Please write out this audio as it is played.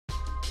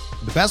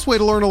The best way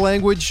to learn a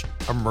language?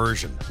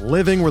 Immersion.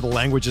 Living where the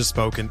language is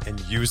spoken and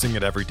using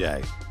it every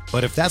day.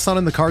 But if that's not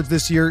in the cards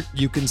this year,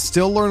 you can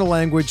still learn a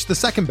language the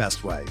second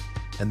best way,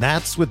 and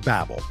that's with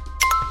Babbel.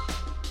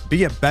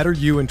 Be a better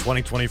you in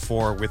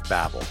 2024 with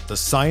Babbel, the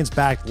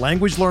science-backed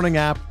language learning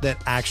app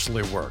that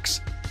actually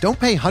works. Don't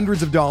pay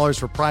hundreds of dollars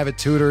for private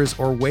tutors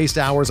or waste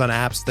hours on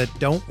apps that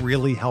don't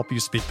really help you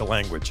speak the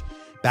language.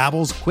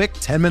 Babbel's quick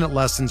 10-minute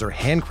lessons are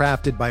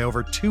handcrafted by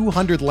over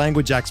 200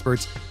 language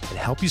experts and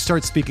help you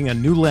start speaking a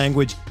new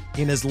language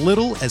in as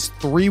little as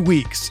 3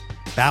 weeks.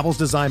 Babbel's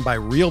designed by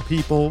real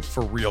people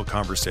for real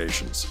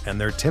conversations,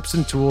 and their tips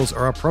and tools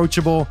are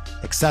approachable,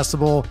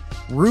 accessible,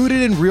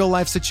 rooted in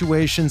real-life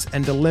situations,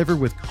 and delivered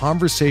with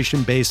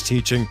conversation-based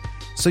teaching,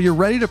 so you're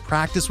ready to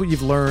practice what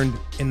you've learned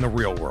in the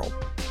real world.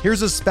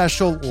 Here's a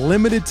special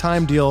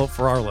limited-time deal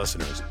for our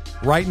listeners.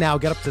 Right now,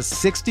 get up to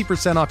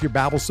 60% off your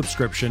Babbel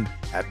subscription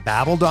at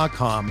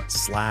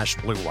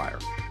babbel.com/Blue Wire.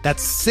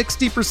 That's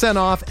 60%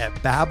 off at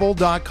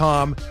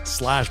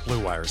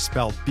babbel.com/Blue Wire,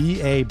 spelled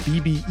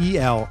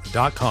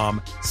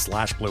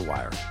BABBEL.com/Blue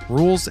Wire.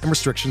 Rules and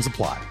restrictions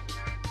apply.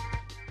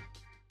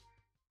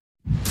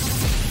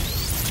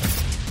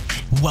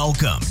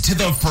 Welcome to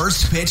the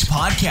First Pitch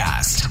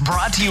Podcast,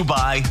 brought to you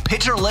by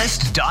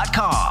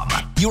PitcherList.com,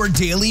 your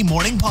daily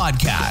morning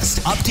podcast,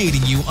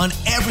 updating you on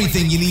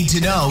everything you need to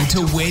know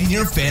to win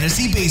your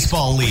fantasy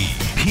baseball league.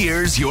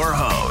 Here's your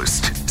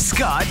host,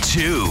 Scott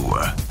Chu.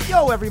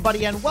 Yo,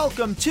 everybody, and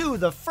welcome to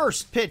the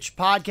First Pitch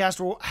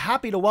Podcast. We're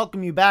happy to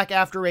welcome you back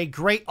after a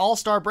great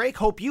All-Star break.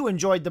 Hope you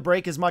enjoyed the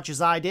break as much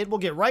as I did. We'll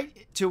get right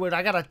to it.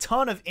 I got a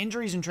ton of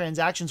injuries and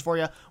transactions for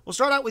you. We'll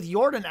start out with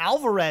Yordan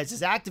Alvarez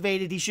is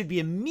activated. He should be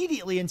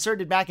immediately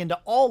inserted back into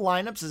all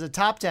lineups as a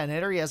top 10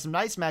 hitter. He has some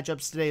nice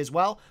matchups today as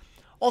well.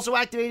 Also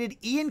activated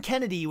Ian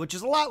Kennedy, which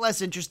is a lot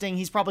less interesting.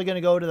 He's probably going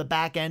to go to the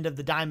back end of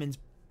the Diamondbacks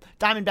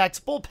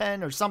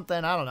bullpen or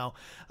something. I don't know.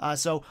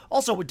 So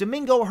also with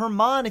Domingo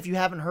Germán, if you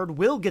haven't heard,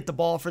 will get the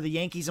ball for the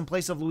Yankees in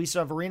place of Luis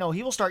Severino.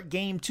 He will start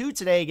game 2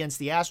 today against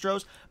the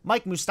Astros.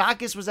 Mike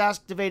Moustakas was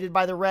activated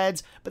by the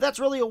Reds, but that's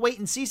really a wait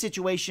and see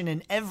situation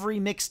in every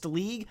mixed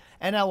league.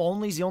 NL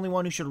only is the only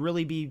one who should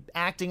really be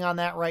acting on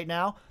that right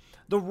now.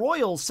 The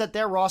Royals set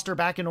their roster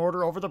back in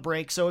order over the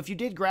break, so if you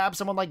did grab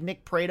someone like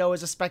Nick Prado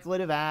as a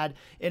speculative ad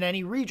in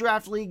any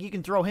redraft league, you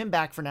can throw him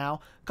back for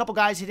now. A couple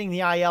guys hitting the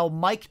IL.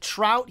 Mike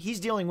Trout, he's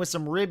dealing with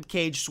some rib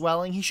cage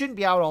swelling. He shouldn't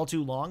be out all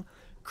too long.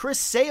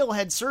 Chris Sale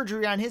had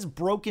surgery on his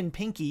broken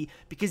pinky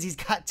because he's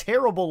got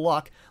terrible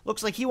luck.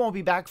 Looks like he won't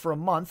be back for a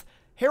month.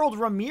 Harold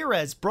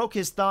Ramirez broke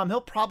his thumb.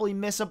 He'll probably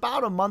miss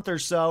about a month or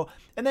so.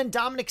 And then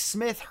Dominic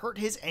Smith hurt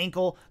his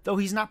ankle, though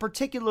he's not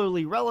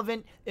particularly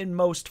relevant in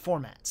most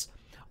formats.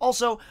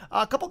 Also,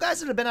 a couple guys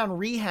that have been on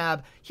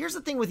rehab. Here's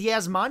the thing with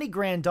Yasmani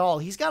Grandal.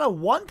 He's got a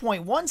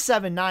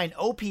 1.179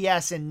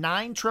 OPS in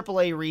 9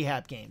 AAA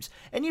rehab games.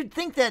 And you'd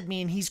think that'd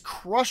mean he's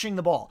crushing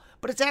the ball,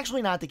 but it's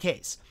actually not the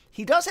case.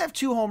 He does have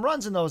 2 home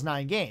runs in those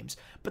 9 games,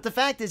 but the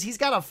fact is he's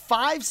got a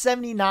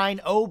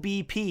 579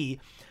 OBP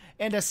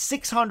and a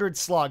 600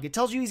 slug. It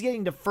tells you he's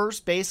getting to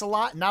first base a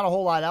lot, not a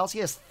whole lot else. He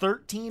has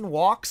 13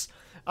 walks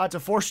to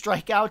 4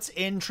 strikeouts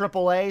in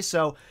AAA,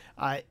 so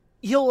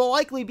he'll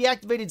likely be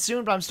activated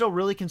soon, but I'm still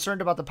really concerned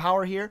about the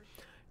power here.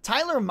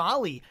 Tyler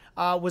Mahle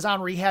was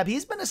on rehab.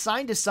 He's been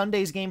assigned to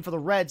Sunday's game for the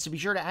Reds, so be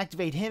sure to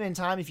activate him in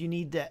time if you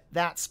need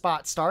that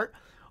spot start.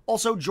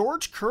 Also,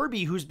 George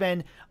Kirby, who's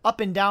been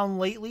up and down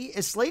lately,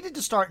 is slated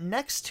to start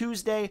next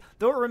Tuesday,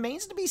 though it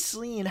remains to be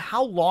seen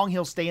how long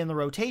he'll stay in the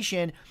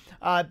rotation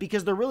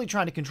because they're really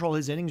trying to control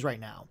his innings right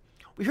now.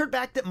 We heard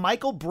back that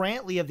Michael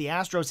Brantley of the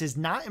Astros has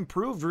not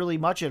improved really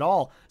much at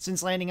all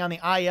since landing on the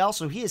IL,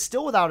 so he is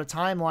still without a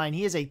timeline.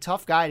 He is a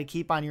tough guy to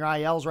keep on your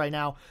ILs right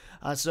now.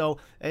 So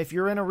if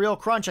you're in a real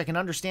crunch, I can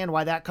understand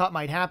why that cut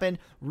might happen.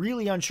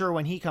 Really unsure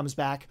when he comes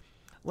back.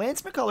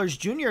 Lance McCullers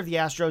Jr. of the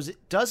Astros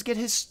does get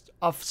his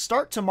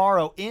start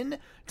tomorrow in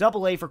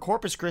AA for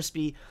Corpus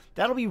Christi.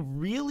 That'll be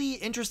really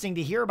interesting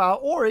to hear about,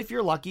 or if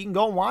you're lucky, you can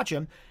go and watch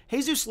him.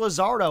 Jesus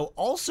Luzardo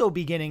also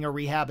beginning a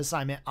rehab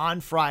assignment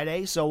on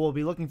Friday, so we'll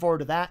be looking forward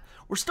to that.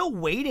 We're still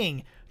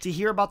waiting to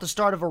hear about the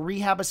start of a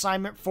rehab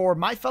assignment for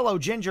my fellow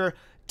Ginger,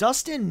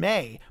 Dustin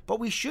May, but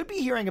we should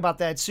be hearing about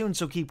that soon,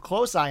 so keep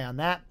close eye on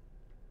that.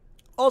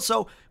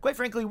 Also, quite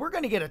frankly, we're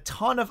going to get a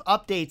ton of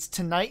updates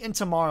tonight and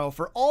tomorrow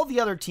for all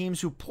the other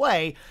teams who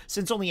play,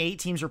 since only 8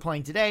 teams are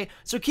playing today.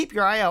 So keep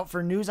your eye out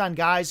for news on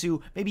guys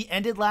who maybe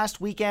ended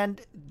last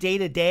weekend day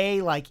to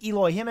day, like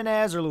Eloy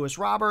Jimenez or Luis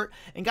Robert,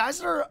 and guys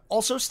that are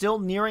also still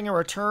nearing a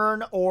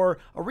return or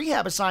a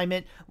rehab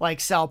assignment,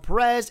 like Sal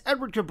Perez,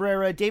 Edward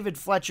Cabrera, David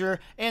Fletcher,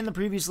 and the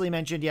previously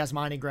mentioned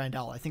Yasmani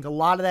Grandal. I think a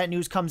lot of that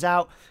news comes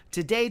out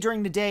today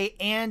during the day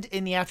and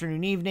in the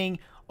afternoon, evening.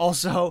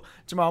 Also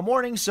tomorrow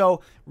morning, so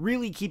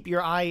really keep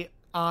your eye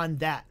on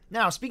that.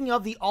 Now, speaking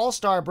of the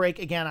All-Star break,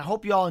 again, I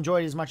hope you all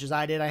enjoyed it as much as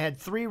I did. I had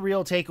 3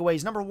 real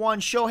takeaways. Number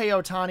 1, Shohei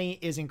Ohtani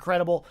is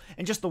incredible,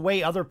 and just the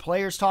way other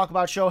players talk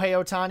about Shohei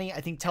Ohtani, I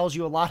think tells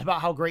you a lot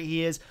about how great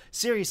he is.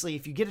 Seriously,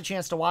 if you get a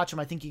chance to watch him,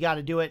 I think you got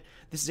to do it.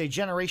 This is a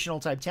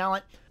generational type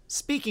talent.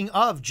 Speaking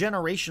of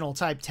generational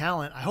type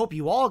talent, I hope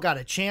you all got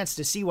a chance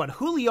to see what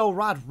Julio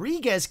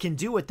Rodriguez can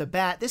do with the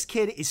bat. This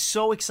kid is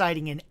so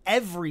exciting in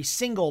every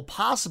single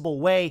possible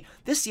way.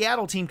 This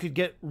Seattle team could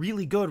get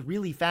really good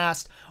really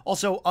fast.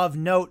 Also of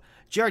note,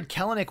 Jarred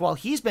Kelenic, while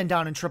he's been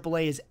down in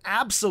AAA, is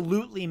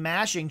absolutely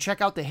mashing.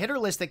 Check out the hitter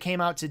list that came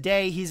out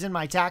today. He's in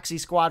my taxi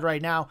squad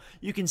right now.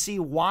 You can see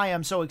why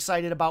I'm so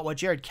excited about what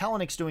Jarred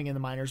Kelenic's doing in the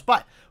minors.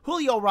 But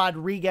Julio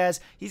Rodriguez,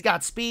 he's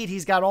got speed.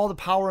 He's got all the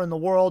power in the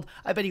world.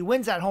 I bet he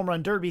wins that home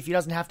run derby if he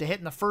doesn't have to hit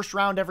in the first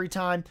round every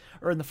time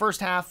or in the first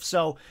half.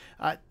 So,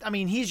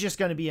 he's just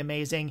going to be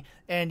amazing.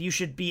 And you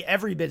should be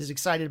every bit as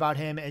excited about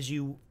him as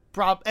your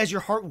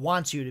heart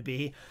wants you to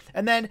be.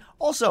 And then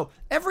also,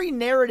 every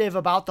narrative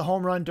about the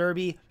home run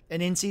derby,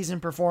 an in-season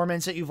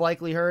performance that you've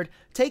likely heard,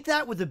 take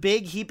that with a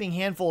big heaping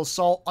handful of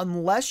salt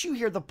unless you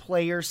hear the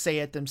players say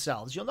it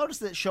themselves. You'll notice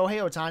that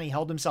Shohei Ohtani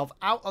held himself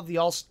out of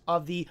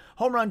the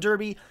home run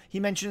derby. He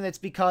mentioned it's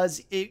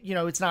because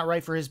it's not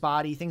right for his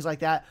body, things like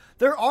that.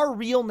 There are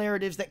real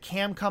narratives that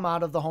can come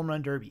out of the home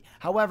run derby.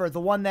 However,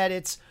 the one that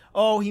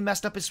he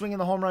messed up his swing in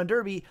the home run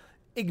derby,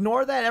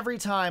 ignore that every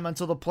time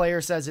until the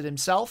player says it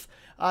himself,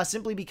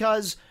 simply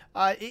because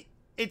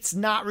it's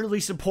not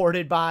really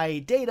supported by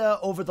data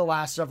over the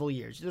last several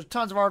years. There's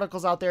tons of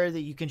articles out there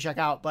that you can check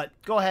out, but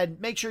go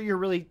ahead, make sure you're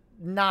really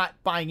not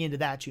buying into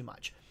that too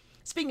much.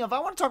 Speaking of, I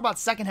want to talk about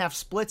second half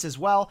splits as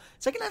well.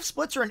 Second half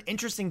splits are an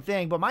interesting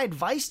thing, but my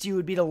advice to you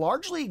would be to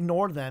largely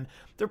ignore them.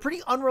 They're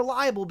pretty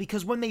unreliable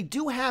because when they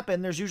do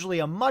happen, there's usually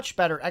a much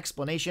better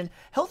explanation.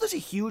 Health is a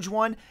huge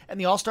one, and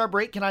the All-Star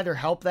break can either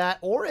help that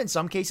or in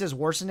some cases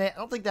worsen it. I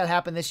don't think that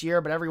happened this year,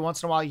 but every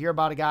once in a while you hear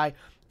about a guy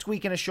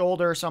tweaking a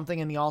shoulder or something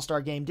in the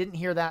All-Star game. Didn't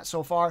hear that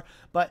so far,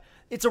 but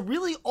it's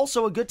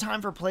also a good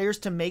time for players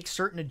to make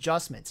certain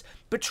adjustments.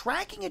 But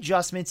tracking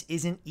adjustments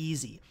isn't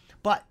easy.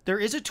 But there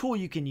is a tool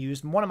you can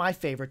use, one of my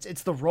favorites.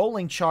 It's the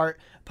rolling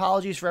chart.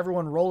 Apologies for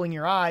everyone rolling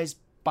your eyes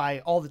by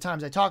all the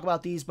times I talk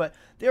about these, but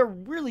they're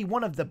really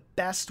one of the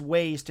best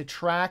ways to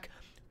track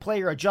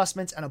player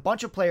adjustments, and a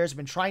bunch of players have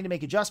been trying to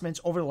make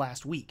adjustments over the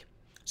last week.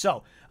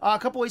 So, a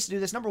couple ways to do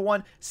this. Number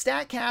one,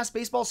 StatCast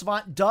Baseball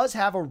Savant does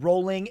have a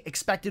rolling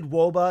expected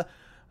WOBA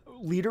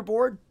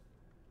leaderboard.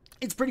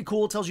 It's pretty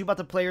cool. It tells you about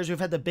the players who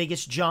have had the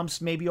biggest jumps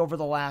maybe over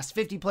the last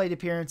 50 plate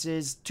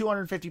appearances,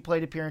 250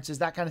 plate appearances,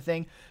 that kind of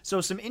thing.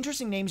 So some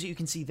interesting names that you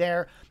can see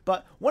there.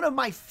 But one of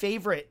my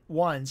favorite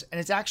ones, and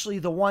it's actually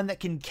the one that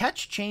can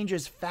catch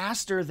changes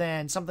faster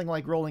than something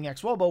like Rolling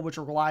xWOBA, which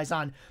relies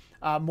on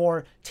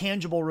more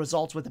tangible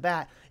results with the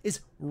bat, is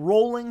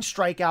rolling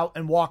strikeout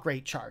and walk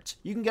rate charts.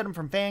 You can get them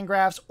from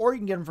Fangraphs or you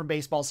can get them from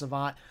Baseball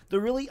Savant. They're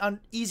really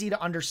easy to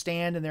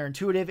understand and they're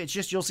intuitive. It's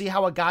just you'll see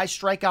how a guy's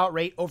strikeout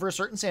rate over a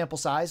certain sample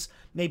size,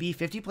 maybe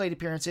 50 plate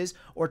appearances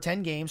or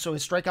 10 games, so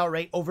his strikeout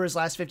rate over his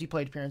last 50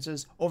 plate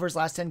appearances, over his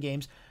last 10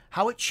 games,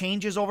 how it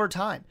changes over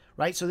time,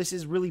 right? So this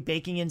is really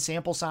baking in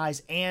sample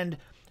size and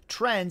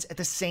trends at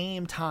the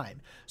same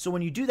time. So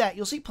when you do that,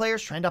 you'll see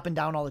players trend up and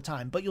down all the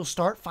time, but you'll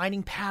start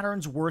finding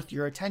patterns worth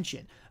your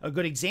attention. A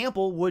good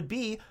example would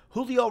be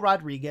Julio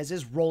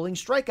Rodriguez's rolling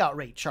strikeout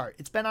rate chart.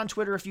 It's been on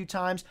Twitter a few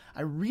times.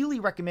 I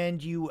really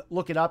recommend you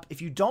look it up. If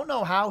you don't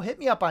know how, hit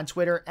me up on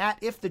Twitter at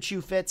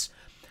IfTheChoeFits.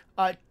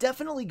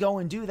 Definitely go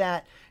and do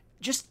that.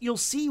 You'll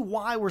see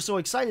why we're so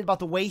excited about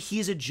the way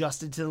he's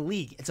adjusted to the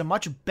league. It's a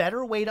much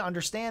better way to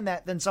understand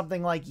that than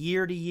something like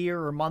year to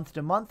year or month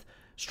to month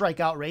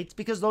strikeout rates,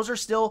 because those are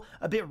still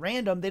a bit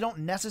random. They don't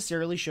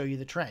necessarily show you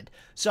the trend.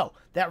 So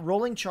that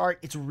rolling chart,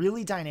 it's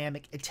really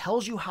dynamic. It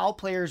tells you how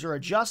players are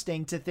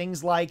adjusting to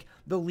things like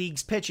the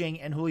league's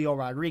pitching and Julio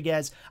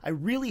Rodriguez. I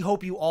really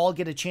hope you all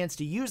get a chance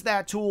to use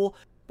that tool.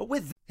 But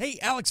with Hey,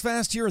 Alex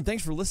Fast here, and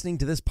thanks for listening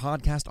to this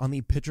podcast on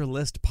the Pitcher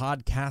List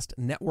Podcast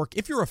Network.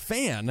 If you're a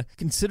fan,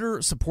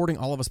 consider supporting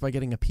all of us by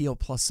getting a PL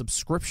Plus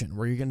subscription,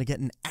 where you're going to get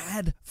an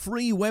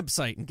ad-free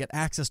website and get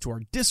access to our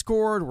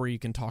Discord, where you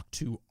can talk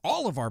to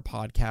all of our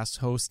podcast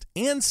hosts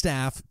and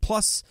staff.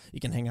 Plus,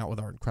 you can hang out with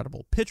our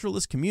incredible Pitcher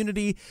List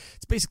community.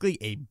 It's basically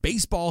a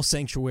baseball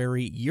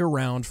sanctuary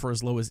year-round for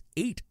as low as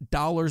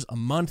 $8 a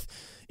month.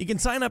 You can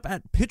sign up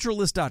at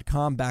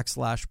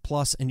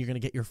pitcherlist.com/plus, and you're going to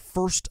get your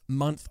first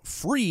month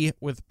free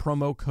with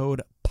promo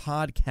code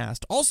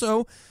podcast.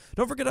 Also,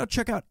 don't forget to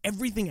check out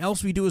everything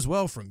else we do as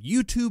well, from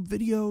YouTube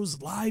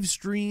videos, live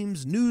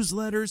streams,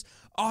 newsletters,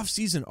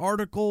 off-season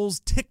articles,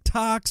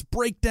 TikToks,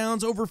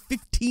 breakdowns, over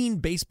 15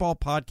 baseball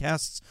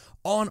podcasts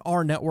on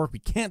our network. We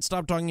can't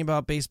stop talking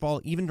about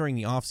baseball even during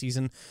the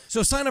off-season.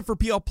 So sign up for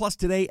PL Plus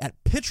today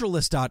at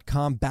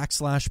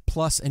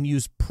pitcherlist.com/plus and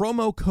use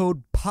promo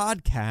code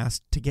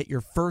podcast to get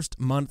your first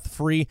month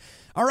free.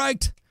 All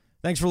right.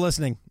 Thanks for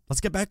listening.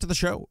 Let's get back to the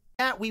show.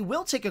 We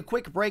will take a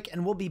quick break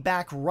and we'll be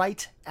back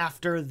right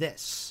after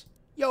this.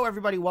 Yo,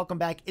 everybody, welcome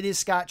back. It is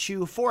Scott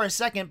Chu for a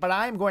second, but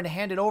I am going to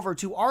hand it over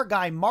to our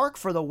guy, Mark,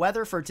 for the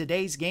weather for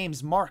today's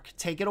games. Mark,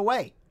 take it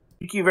away.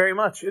 Thank you very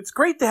much. It's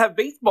great to have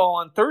baseball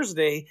on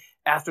Thursday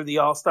after the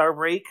All-Star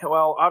break.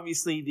 Well,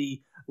 obviously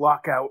the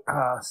lockout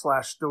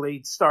 /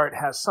 delayed start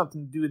has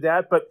something to do with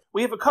that. But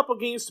we have a couple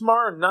games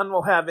tomorrow, and none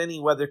will have any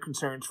weather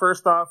concerns.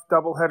 First off,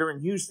 doubleheader in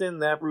Houston.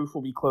 That roof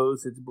will be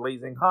closed. It's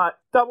blazing hot.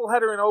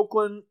 Doubleheader in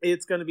Oakland.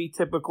 It's going to be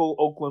typical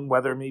Oakland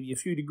weather, maybe a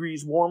few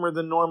degrees warmer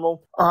than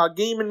normal.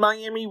 Game in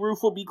Miami, roof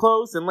will be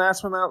closed. And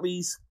last but not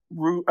least,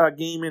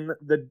 game in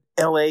the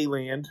LA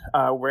land,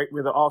 right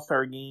where the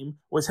All-Star game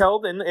was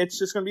held, and it's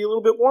just going to be a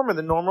little bit warmer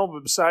than normal,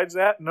 but besides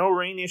that, no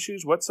rain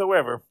issues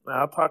whatsoever.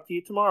 I'll talk to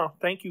you tomorrow.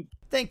 Thank you.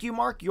 Thank you,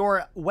 Mark.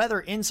 Your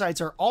weather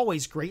insights are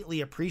always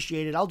greatly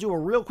appreciated. I'll do a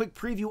real quick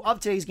preview of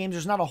today's games.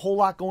 There's not a whole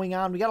lot going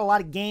on. We got a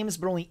lot of games,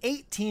 but only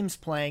 8 teams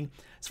playing.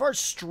 As far as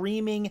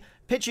streaming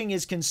pitching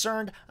is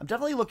concerned, I'm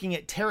definitely looking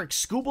at Tarik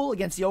Skubal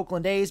against the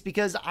Oakland A's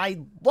because I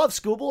love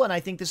Skubal, and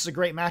I think this is a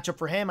great matchup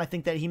for him. I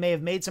think that he may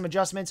have made some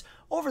adjustments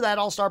over that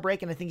All-Star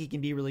break, and I think he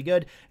can be really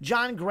good.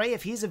 Jon Gray,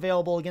 if he's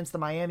available against the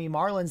Miami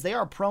Marlins, they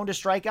are prone to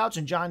strikeouts,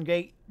 and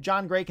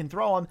Jon Gray can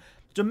throw them.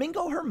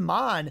 Domingo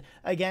Germán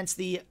against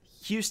the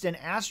Houston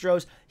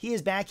Astros, he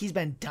is back. He's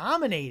been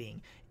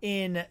dominating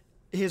in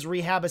his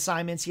rehab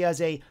assignments. He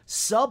has a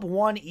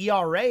sub-1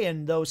 ERA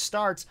in those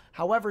starts.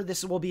 However,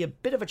 this will be a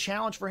bit of a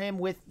challenge for him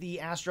with the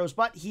Astros,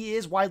 but he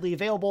is widely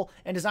available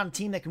and is on a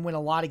team that can win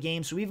a lot of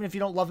games. So even if you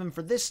don't love him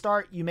for this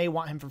start, you may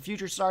want him for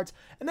future starts.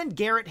 And then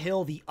Garrett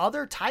Hill, the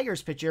other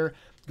Tigers pitcher,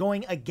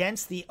 going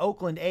against the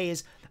Oakland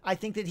A's. I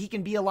think that he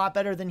can be a lot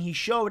better than he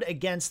showed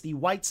against the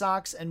White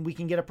Sox, and we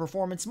can get a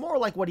performance more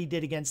like what he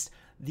did against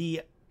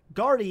the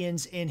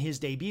Guardians in his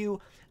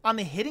debut. On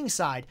the hitting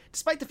side,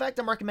 despite the fact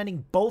I'm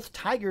recommending both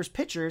Tigers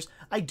pitchers,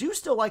 I do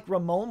still like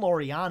Ramon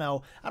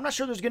Laureano. I'm not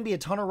sure there's going to be a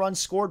ton of runs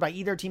scored by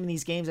either team in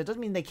these games. That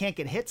doesn't mean they can't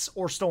get hits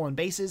or stolen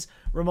bases.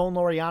 Ramon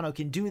Laureano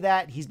can do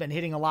that. He's been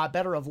hitting a lot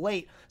better of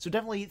late, so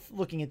definitely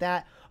looking at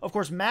that. Of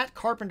course, Matt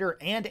Carpenter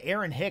and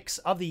Aaron Hicks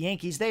of the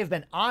Yankees, they have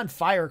been on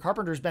fire.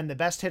 Carpenter's been the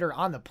best hitter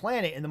on the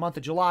planet in the month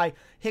of July.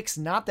 Hicks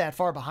not that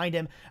far behind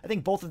him. I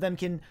think both of them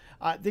can,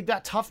 they've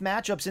got tough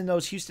matchups in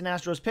those Houston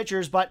Astros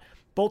pitchers, but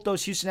both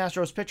those Houston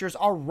Astros pitchers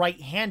are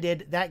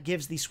right-handed. That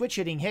gives the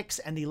switch-hitting Hicks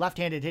and the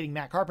left-handed hitting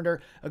Matt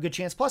Carpenter a good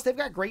chance. Plus, they've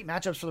got great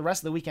matchups for the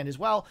rest of the weekend as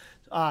well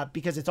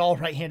because it's all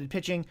right-handed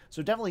pitching,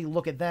 so definitely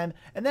look at them.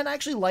 And then I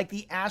actually like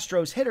the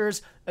Astros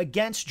hitters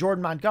against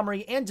Jordan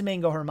Montgomery and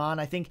Domingo Germán.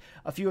 I think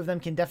a few of them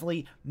can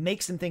definitely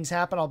make some things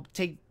happen. I'll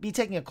be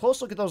taking a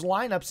close look at those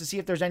lineups to see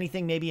if there's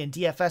anything maybe in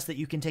DFS that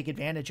you can take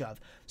advantage of.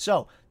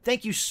 So,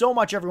 thank you so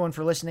much, everyone,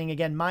 for listening.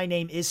 Again, my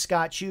name is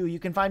Scott Chu. You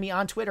can find me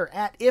on Twitter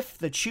at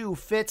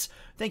IfTheChuFits.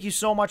 Thank you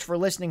so much for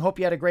listening. Hope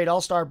you had a great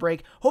All-Star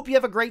break. Hope you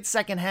have a great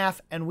second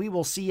half, and we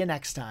will see you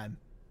next time.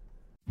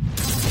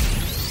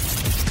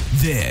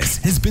 This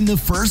has been the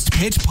First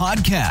Pitch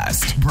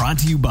Podcast, brought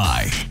to you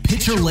by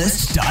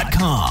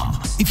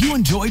PitcherList.com. If you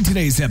enjoyed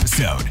today's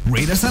episode,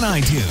 rate us on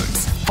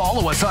iTunes,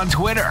 follow us on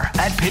Twitter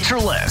at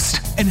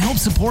PitcherList, and help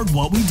support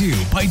what we do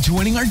by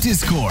joining our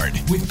Discord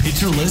with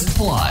PitcherList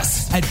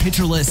Plus at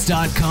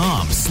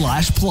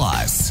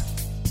PitcherList.com/plus.